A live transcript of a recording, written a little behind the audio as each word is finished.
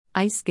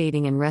Ice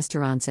skating and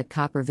restaurants at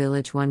Copper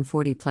Village,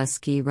 140 plus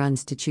ski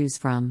runs to choose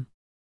from.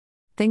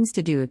 Things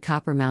to do at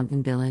Copper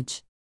Mountain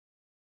Village.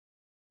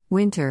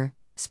 Winter,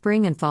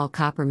 spring and fall.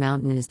 Copper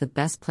Mountain is the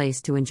best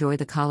place to enjoy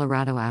the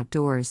Colorado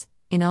outdoors,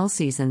 in all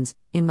seasons,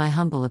 in my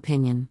humble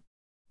opinion.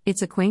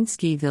 It's a quaint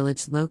ski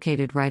village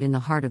located right in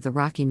the heart of the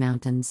Rocky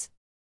Mountains.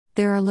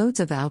 There are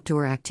loads of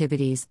outdoor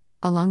activities,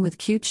 along with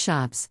cute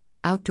shops,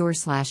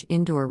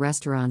 outdoor/indoor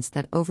restaurants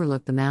that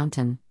overlook the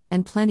mountain,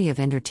 and plenty of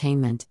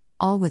entertainment,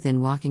 all within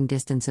walking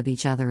distance of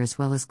each other as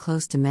well as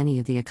close to many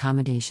of the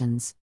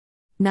accommodations.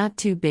 Not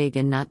too big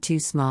and not too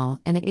small,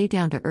 and a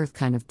down-to-earth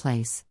kind of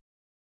place.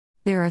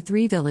 There are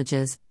 3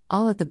 villages,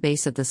 all at the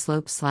base of the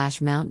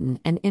slope/mountain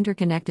and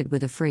interconnected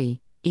with a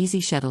free, easy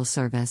shuttle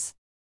service.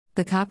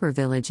 The Copper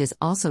Village is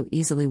also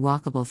easily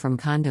walkable from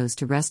condos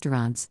to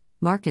restaurants,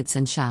 markets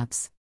and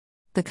shops.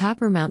 The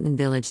Copper Mountain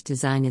Village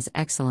design is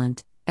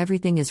excellent,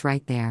 everything is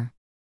right there.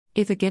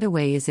 If a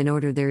getaway is in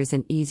order, there is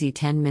an easy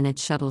 10-minute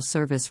shuttle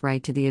service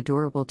right to the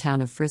adorable town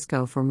of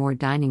Frisco for more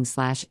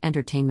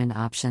dining/entertainment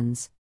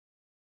options.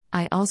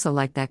 I also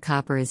like that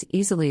Copper is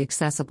easily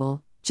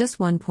accessible, just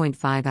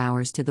 1.5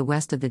 hours to the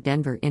west of the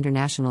Denver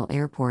International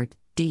Airport,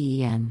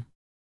 DEN.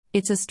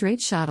 It's a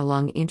straight shot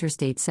along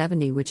Interstate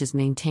 70, which is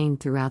maintained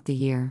throughout the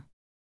year.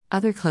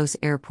 Other close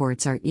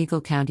airports are Eagle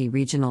County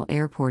Regional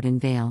Airport in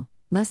Vail,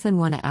 less than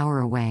 1 hour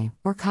away,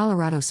 or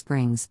Colorado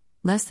Springs,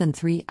 less than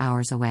 3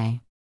 hours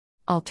away.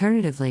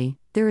 Alternatively,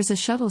 there is a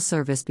shuttle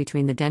service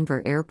between the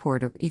Denver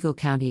Airport or Eagle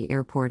County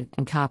Airport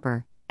and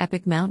Copper,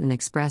 Epic Mountain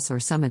Express or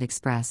Summit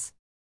Express.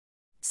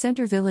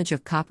 Center Village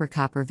of Copper.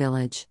 Copper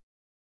Village.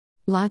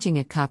 Lodging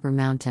at Copper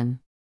Mountain.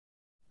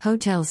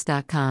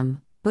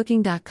 Hotels.com,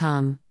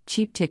 Booking.com,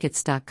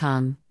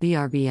 CheapTickets.com,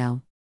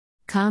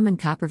 VRBO.com and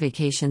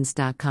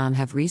CopperVacations.com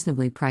have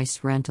reasonably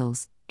priced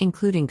rentals,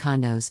 including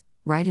condos,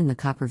 right in the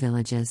Copper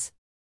Villages.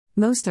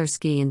 Most are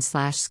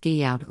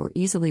ski-in/ski out or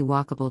easily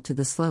walkable to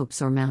the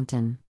slopes or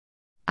mountain.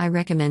 I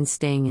recommend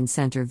staying in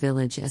Center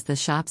Village as the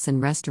shops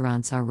and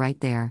restaurants are right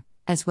there,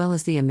 as well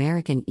as the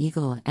American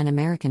Eagle and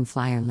American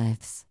Flyer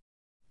lifts.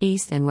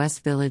 East and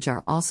West Village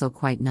are also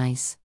quite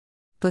nice.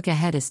 Book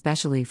ahead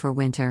especially for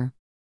winter.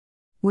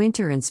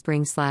 Winter and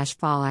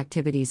spring/fall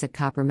activities at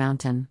Copper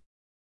Mountain.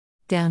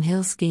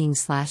 Downhill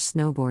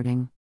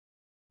skiing/snowboarding.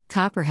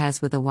 Copper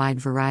has with a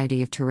wide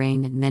variety of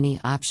terrain and many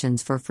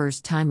options for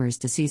first-timers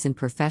to seasoned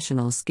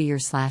professional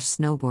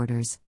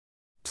skier/snowboarders.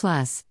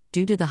 Plus,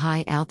 due to the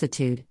high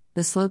altitude,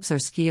 the slopes are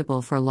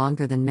skiable for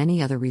longer than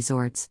many other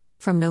resorts,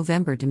 from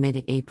November to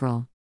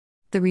mid-April.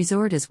 The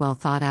resort is well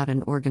thought out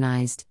and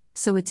organized,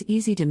 so it's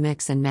easy to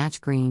mix and match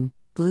green,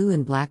 blue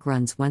and black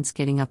runs once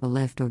getting up a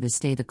lift or to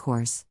stay the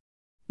course.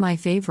 My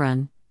fave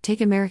run, take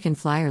American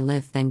Flyer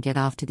lift, then get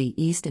off to the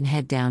east and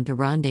head down to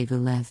Rendezvous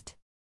lift.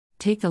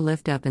 Take the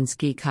lift up and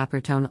ski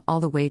Coppertone all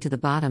the way to the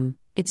bottom,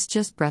 it's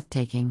just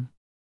breathtaking.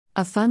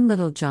 A fun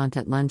little jaunt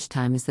at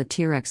lunchtime is the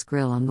T-Rex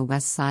Grill on the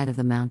west side of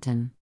the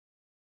mountain.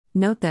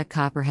 Note that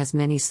Copper has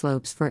many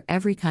slopes for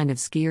every kind of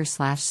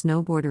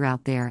skier/snowboarder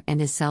out there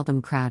and is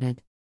seldom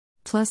crowded.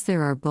 Plus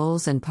there are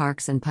bowls and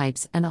parks and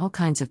pipes and all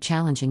kinds of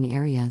challenging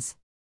areas.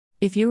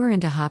 If you are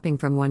into hopping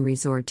from one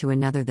resort to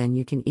another, then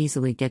you can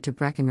easily get to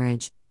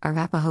Breckenridge,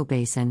 Arapahoe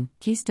Basin,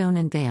 Keystone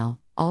and Vail,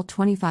 all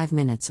 25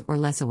 minutes or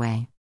less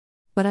away.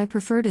 But I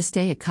prefer to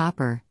stay at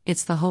Copper,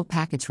 it's the whole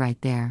package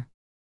right there.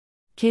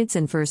 Kids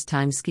and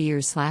first-time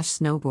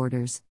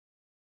skiers/snowboarders.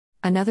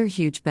 Another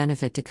huge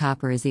benefit to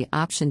Copper is the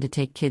option to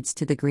take kids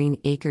to the Green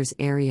Acres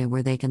area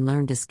where they can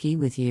learn to ski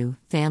with you,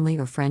 family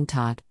or friend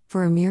taught,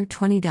 for a mere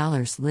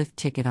 $20 lift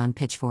ticket on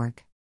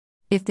Pitchfork.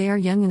 If they are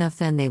young enough,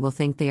 then they will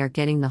think they are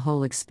getting the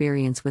whole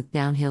experience with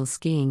downhill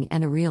skiing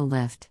and a real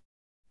lift.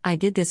 I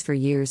did this for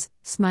years,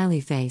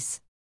 smiley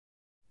face.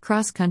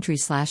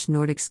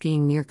 Cross-country/Nordic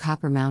skiing near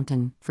Copper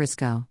Mountain,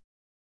 Frisco.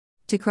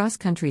 To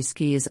cross-country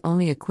ski is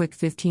only a quick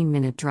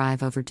 15-minute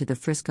drive over to the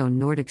Frisco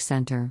Nordic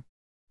Center.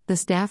 The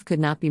staff could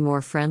not be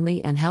more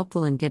friendly and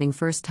helpful in getting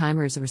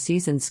first-timers or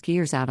seasoned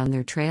skiers out on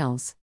their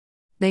trails.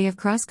 They have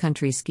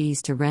cross-country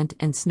skis to rent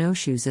and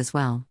snowshoes as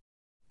well.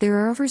 There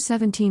are over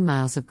 17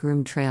 miles of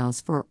groomed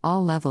trails for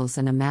all levels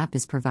and a map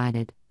is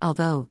provided,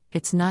 although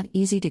it's not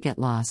easy to get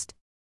lost.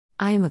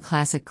 I am a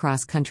classic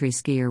cross-country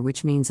skier,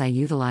 which means I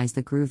utilize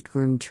the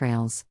groomed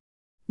trails.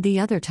 The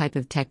other type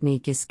of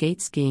technique is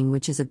skate skiing,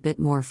 which is a bit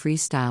more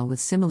freestyle with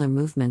similar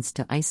movements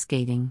to ice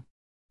skating.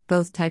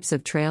 Both types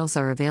of trails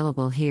are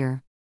available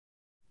here.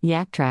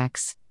 Yak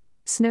tracks.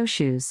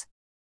 Snowshoes.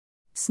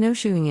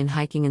 Snowshoeing and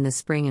hiking in the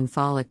spring and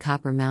fall at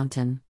Copper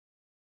Mountain.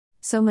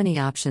 So many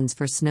options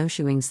for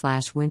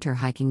snowshoeing/winter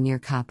hiking near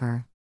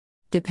Copper.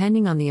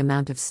 Depending on the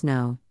amount of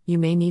snow, you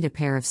may need a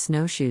pair of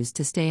snowshoes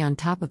to stay on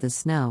top of the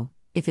snow,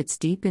 if it's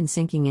deep and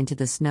sinking into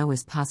the snow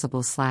is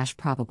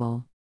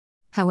possible/probable.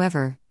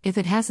 However, if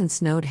it hasn't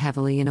snowed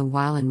heavily in a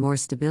while and more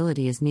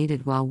stability is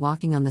needed while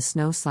walking on the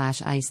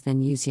snow/ice,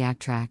 then use yak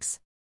tracks.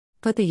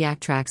 Put the yak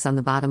tracks on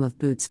the bottom of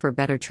boots for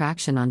better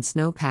traction on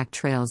snow-packed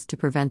trails to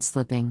prevent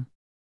slipping.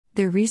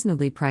 They're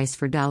reasonably priced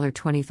for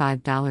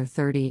 $25,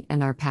 $30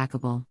 and are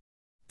packable.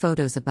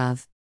 Photos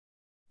above.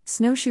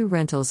 Snowshoe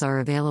rentals are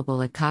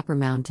available at Copper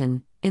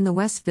Mountain, in the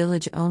West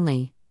Village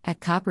only, at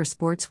Copper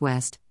Sports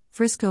West,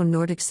 Frisco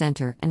Nordic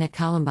Center, and at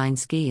Columbine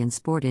Ski and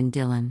Sport in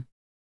Dillon.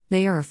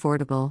 They are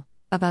affordable,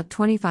 about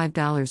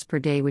 $25 per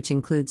day, which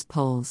includes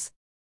poles.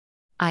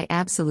 I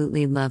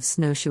absolutely love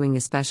snowshoeing,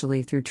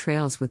 especially through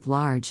trails with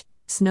large,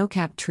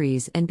 snow-capped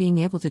trees and being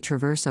able to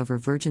traverse over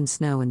virgin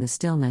snow in the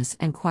stillness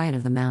and quiet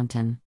of the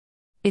mountain.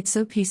 It's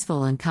so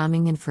peaceful and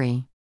calming and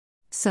free.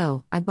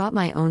 So, I bought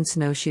my own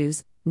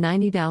snowshoes,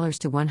 $90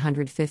 to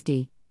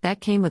 $150,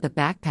 that came with a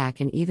backpack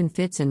and even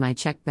fits in my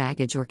checked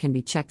baggage or can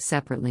be checked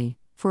separately,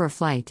 for a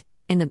flight,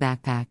 in the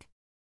backpack.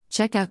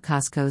 Check out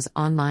Costco's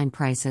online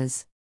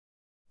prices.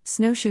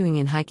 Snowshoeing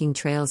and hiking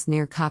trails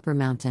near Copper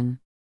Mountain.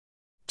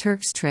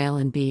 Turks Trail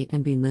and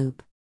B&B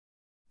Loop.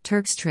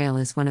 Turks Trail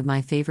is one of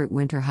my favorite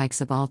winter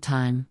hikes of all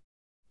time.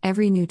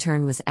 Every new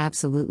turn was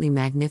absolutely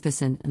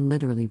magnificent and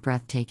literally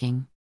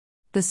breathtaking.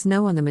 The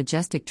snow on the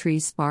majestic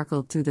trees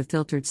sparkled through the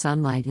filtered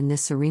sunlight in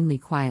this serenely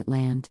quiet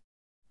land.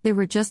 There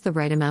were just the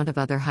right amount of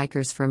other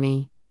hikers for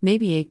me,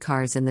 maybe 8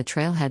 cars in the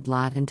trailhead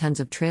lot and tons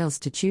of trails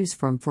to choose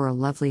from for a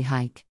lovely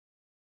hike.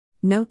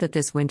 Note that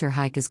this winter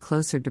hike is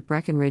closer to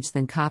Breckenridge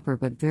than Copper,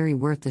 but very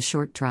worth the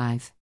short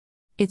drive.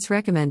 It's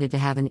recommended to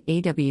have an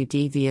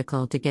AWD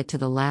vehicle to get to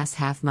the last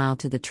half mile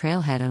to the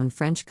trailhead on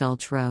French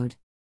Gulch Road.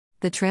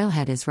 The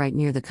trailhead is right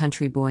near the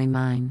Country Boy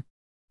Mine.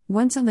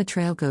 Once on the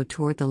trail, go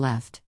toward the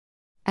left.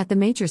 At the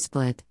major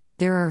split,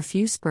 there are a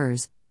few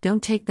spurs,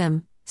 don't take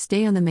them,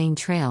 stay on the main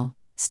trail,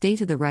 stay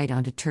to the right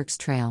onto Turks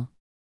Trail.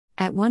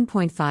 At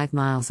 1.5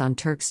 miles on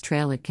Turks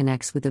Trail it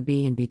connects with the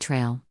B&B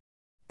Trail.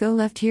 Go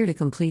left here to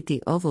complete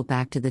the oval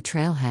back to the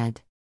trailhead.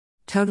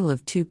 Total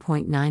of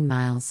 2.9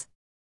 miles.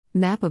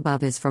 Map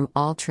above is from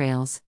All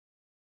Trails.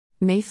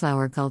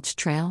 Mayflower Gulch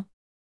Trail.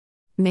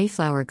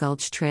 Mayflower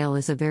Gulch Trail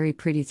is a very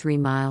pretty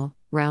 3-mile,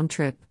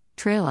 round-trip,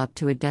 trail up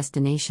to a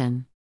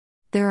destination.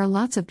 There are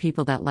lots of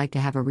people that like to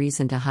have a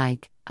reason to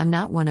hike. I'm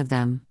not one of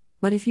them,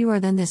 but if you are,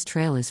 then this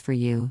trail is for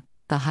you.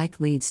 The hike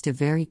leads to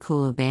very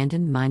cool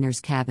abandoned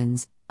miners'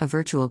 cabins, a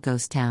virtual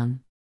ghost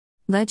town.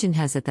 Legend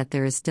has it that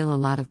there is still a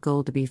lot of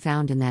gold to be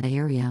found in that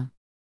area.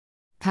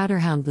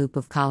 Powderhound Loop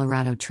of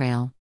Colorado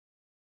Trail.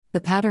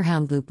 The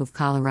Powderhound Loop of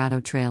Colorado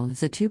Trail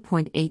is a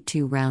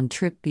 2.82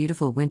 round-trip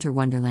beautiful winter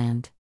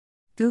wonderland.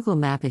 Google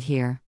Map it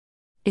here.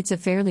 It's a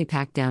fairly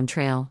packed-down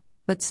trail,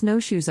 but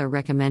snowshoes are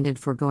recommended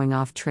for going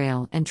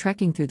off-trail and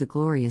trekking through the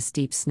glorious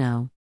steep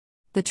snow.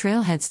 The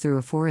trail heads through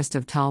a forest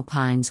of tall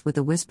pines with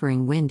a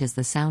whispering wind as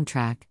the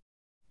soundtrack.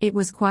 It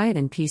was quiet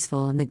and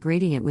peaceful, and the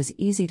gradient was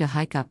easy to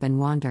hike up and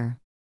wander.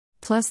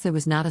 Plus, there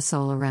was not a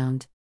soul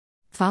around.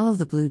 Follow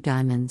the blue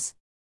diamonds.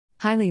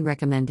 Highly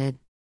recommended.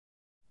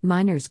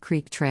 Miners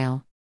Creek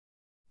Trail.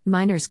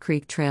 Miners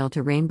Creek Trail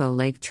to Rainbow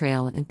Lake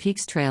Trail and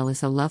Peaks Trail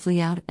is a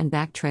lovely out and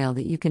back trail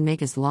that you can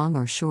make as long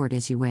or short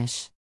as you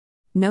wish.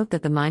 Note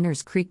that the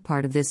Miners Creek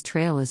part of this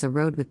trail is a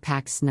road with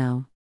packed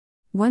snow.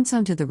 Once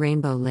onto the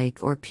Rainbow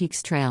Lake or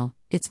Peaks Trail,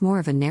 it's more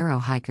of a narrow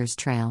hiker's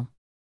trail.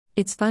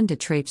 It's fun to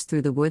traipse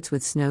through the woods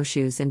with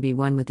snowshoes and be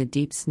one with the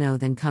deep snow,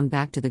 then come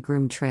back to the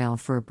groomed trail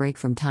for a break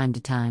from time to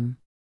time.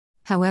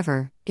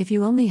 However, if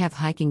you only have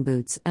hiking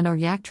boots and/or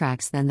yak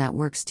tracks, then that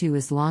works too,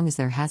 as long as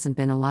there hasn't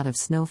been a lot of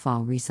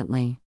snowfall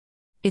recently.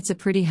 It's a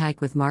pretty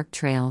hike with marked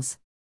trails.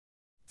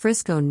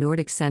 Frisco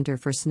Nordic Center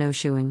for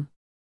snowshoeing.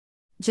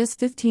 Just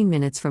 15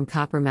 minutes from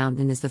Copper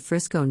Mountain is the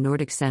Frisco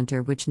Nordic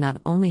Center, which not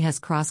only has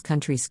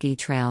cross-country ski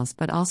trails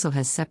but also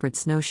has separate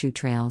snowshoe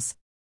trails.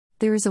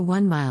 There is a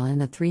 1-mile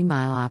and a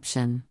 3-mile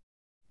option.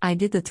 I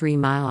did the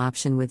 3-mile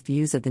option with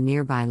views of the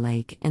nearby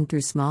lake and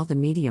through small to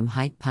medium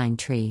height pine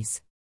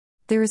trees.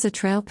 There is a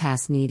trail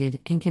pass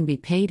needed and can be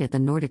paid at the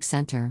Nordic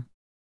Center.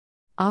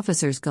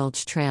 Officers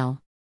Gulch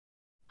Trail.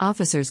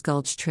 Officers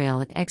Gulch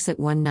Trail at exit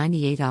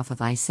 198 off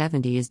of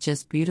I-70 is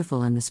just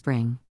beautiful in the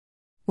spring.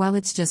 While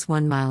it's just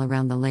 1 mile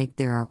around the lake,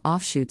 there are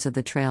offshoots of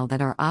the trail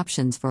that are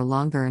options for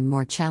longer and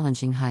more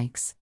challenging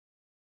hikes.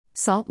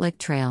 Salt Lick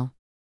Trail.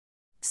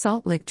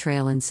 Salt Lick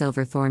Trail in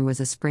Silverthorne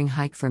was a spring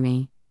hike for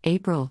me,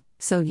 April,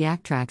 so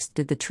yak tracks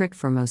did the trick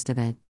for most of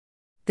it.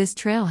 This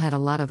trail had a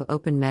lot of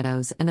open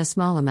meadows and a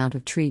small amount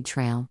of treed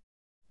trail.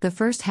 The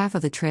first half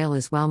of the trail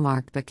is well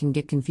marked but can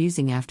get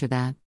confusing after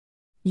that.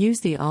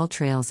 Use the All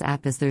Trails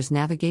app as there's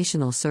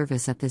navigational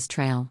service at this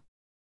trail.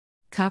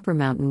 Copper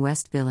Mountain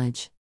West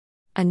Village.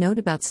 A note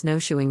about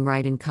snowshoeing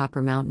right in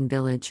Copper Mountain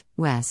Village,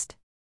 West.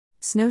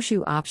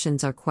 Snowshoe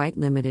options are quite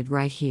limited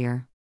right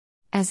here.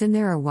 As in,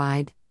 there are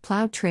wide,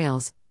 plowed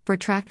trails, for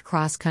tracked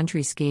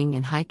cross-country skiing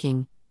and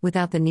hiking,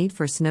 without the need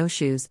for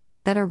snowshoes,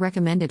 that are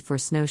recommended for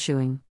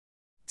snowshoeing.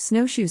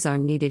 Snowshoes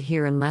aren't needed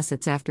here unless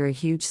it's after a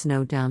huge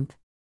snow dump.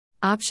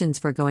 Options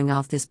for going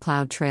off this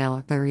plowed trail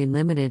are very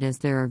limited, as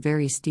there are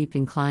very steep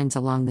inclines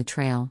along the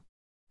trail.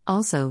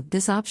 Also,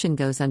 this option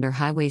goes under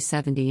Highway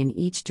 70 in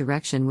each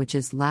direction, which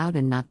is loud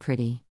and not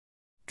pretty.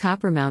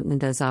 Copper Mountain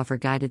does offer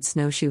guided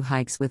snowshoe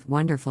hikes with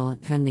wonderful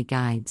and friendly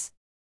guides.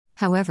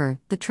 However,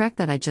 the trek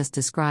that I just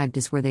described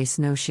is where they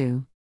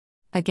snowshoe.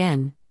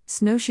 Again,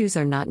 snowshoes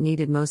are not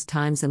needed most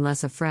times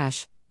unless a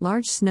fresh,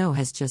 large snow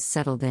has just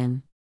settled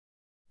in.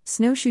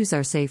 Snowshoes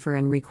are safer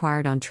and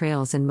required on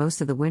trails in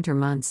most of the winter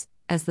months,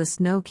 as the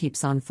snow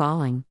keeps on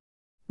falling.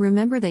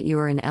 Remember that you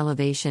are in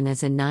elevation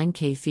as in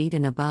 9K feet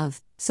and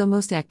above, so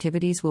most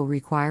activities will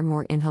require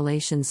more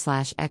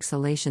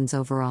inhalations/exhalations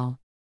overall.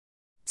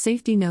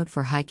 Safety note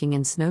for hiking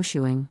and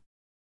snowshoeing.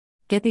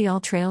 Get the All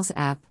Trails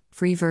app,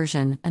 free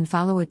version, and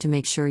follow it to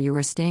make sure you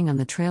are staying on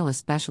the trail,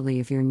 especially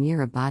if you're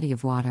near a body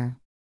of water.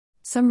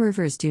 Some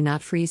rivers do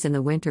not freeze in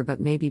the winter but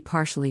may be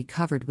partially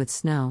covered with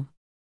snow.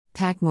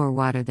 Pack more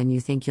water than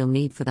you think you'll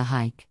need for the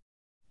hike.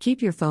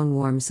 Keep your phone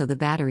warm so the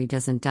battery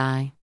doesn't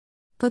die.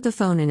 Put the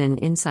phone in an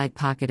inside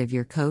pocket of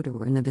your coat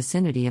or in the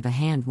vicinity of a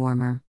hand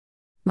warmer.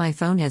 My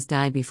phone has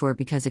died before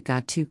because it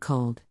got too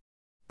cold.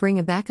 Bring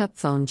a backup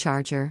phone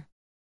charger.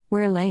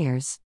 Wear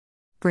layers.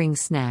 Bring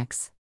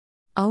snacks.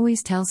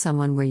 Always tell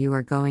someone where you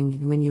are going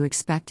and when you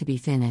expect to be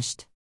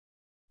finished.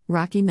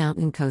 Rocky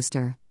Mountain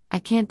Coaster. I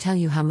can't tell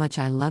you how much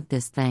I love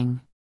this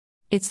thing.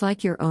 It's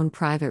like your own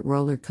private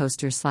roller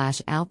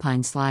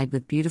coaster/alpine slide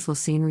with beautiful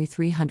scenery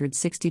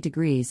 360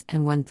 degrees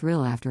and one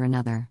thrill after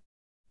another.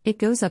 It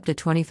goes up to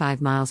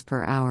 25 miles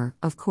per hour,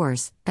 of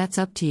course, that's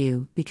up to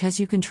you, because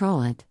you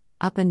control it,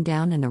 up and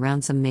down and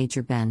around some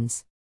major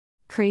bends.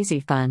 Crazy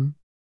fun.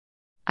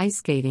 Ice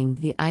skating.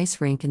 The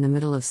ice rink in the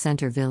middle of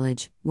Center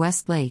Village,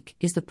 Westlake,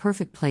 is the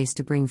perfect place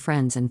to bring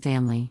friends and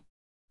family.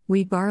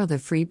 We borrow the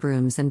free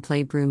brooms and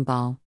play broom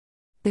ball.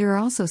 There are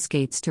also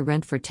skates to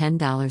rent for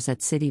 $10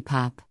 at City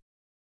Pop.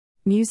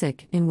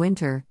 Music. In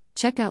winter,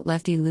 check out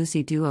Lefty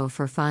Lucy Duo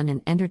for fun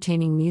and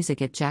entertaining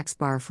music at Jack's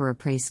Bar for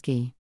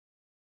après-ski.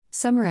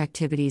 Summer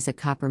activities at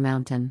Copper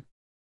Mountain.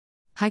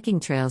 Hiking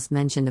trails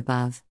mentioned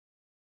above.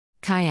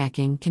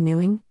 Kayaking,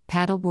 canoeing,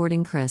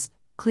 paddleboarding. Crisp,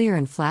 clear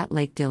and flat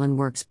Lake Dillon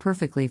works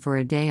perfectly for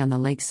a day on the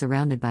lake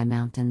surrounded by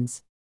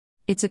mountains.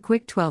 It's a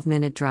quick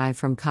 12-minute drive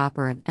from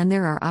Copper, and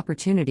there are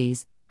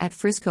opportunities, at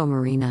Frisco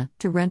Marina,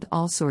 to rent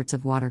all sorts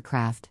of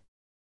watercraft.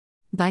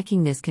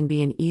 Biking. This can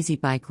be an easy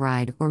bike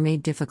ride or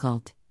made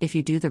difficult, if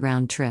you do the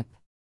round trip.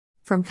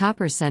 From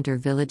Copper Center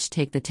Village,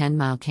 take the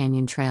 10-mile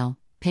Canyon Trail,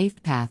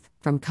 paved path,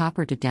 from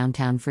Copper to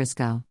downtown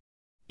Frisco.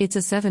 It's a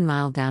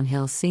 7-mile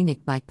downhill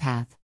scenic bike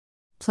path.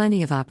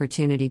 Plenty of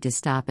opportunity to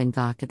stop and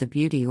gawk at the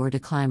beauty or to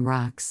climb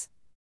rocks.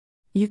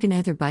 You can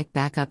either bike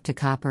back up to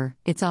Copper,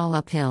 it's all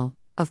uphill,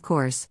 of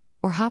course,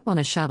 or hop on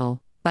a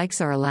shuttle,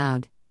 bikes are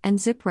allowed, and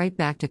zip right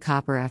back to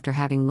Copper after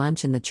having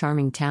lunch in the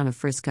charming town of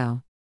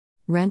Frisco.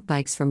 Rent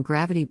bikes from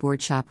Gravity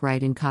Board Shop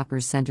right in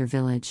Copper's Center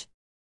Village.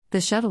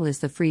 The shuttle is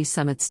the free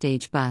Summit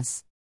Stage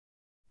bus.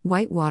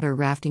 Whitewater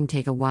rafting.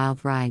 Take a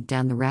wild ride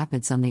down the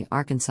rapids on the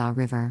Arkansas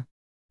River.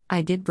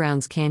 I did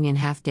Browns Canyon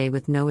half-day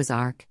with Noah's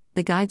Ark.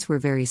 The guides were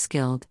very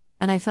skilled,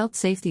 and I felt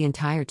safe the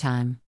entire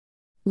time.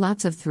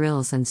 Lots of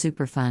thrills and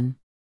super fun.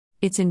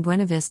 It's in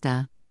Buena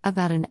Vista,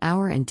 about an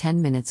hour and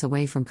 10 minutes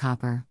away from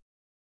Copper.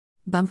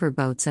 Bumper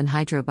boats and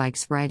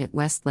hydrobikes right at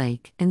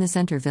Westlake, in the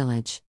Center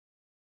Village.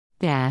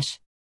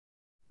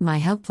 My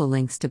helpful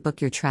links to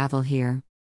book your travel here.